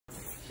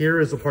Here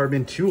is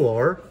apartment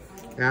 2R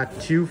at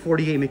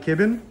 248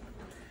 McKibbin.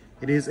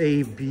 It is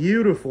a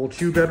beautiful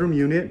 2-bedroom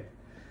unit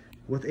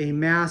with a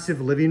massive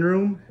living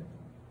room,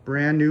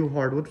 brand new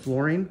hardwood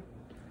flooring.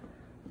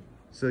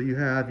 So you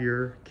have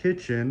your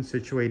kitchen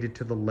situated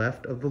to the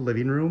left of the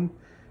living room,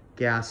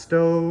 gas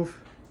stove,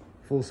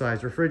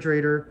 full-size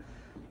refrigerator,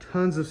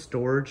 tons of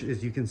storage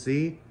as you can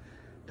see.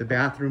 The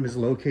bathroom is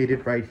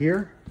located right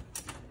here.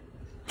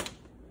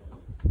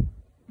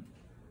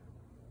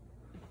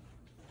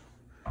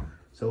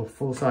 So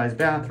full-size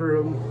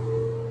bathroom.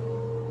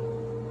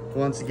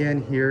 Once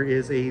again, here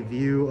is a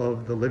view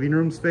of the living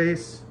room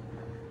space.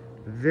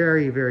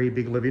 Very, very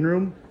big living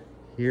room.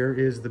 Here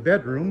is the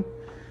bedroom.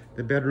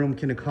 The bedroom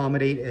can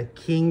accommodate a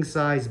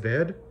king-size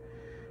bed.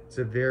 It's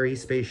a very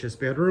spacious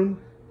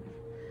bedroom.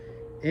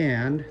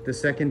 And the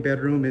second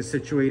bedroom is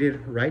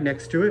situated right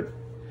next to it.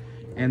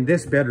 And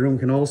this bedroom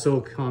can also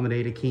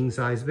accommodate a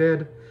king-size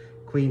bed,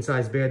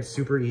 queen-size bed,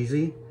 super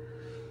easy.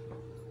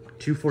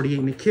 248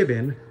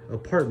 McKibbin,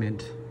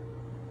 apartment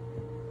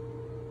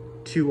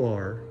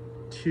 2R.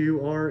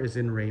 2R is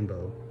in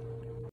Rainbow.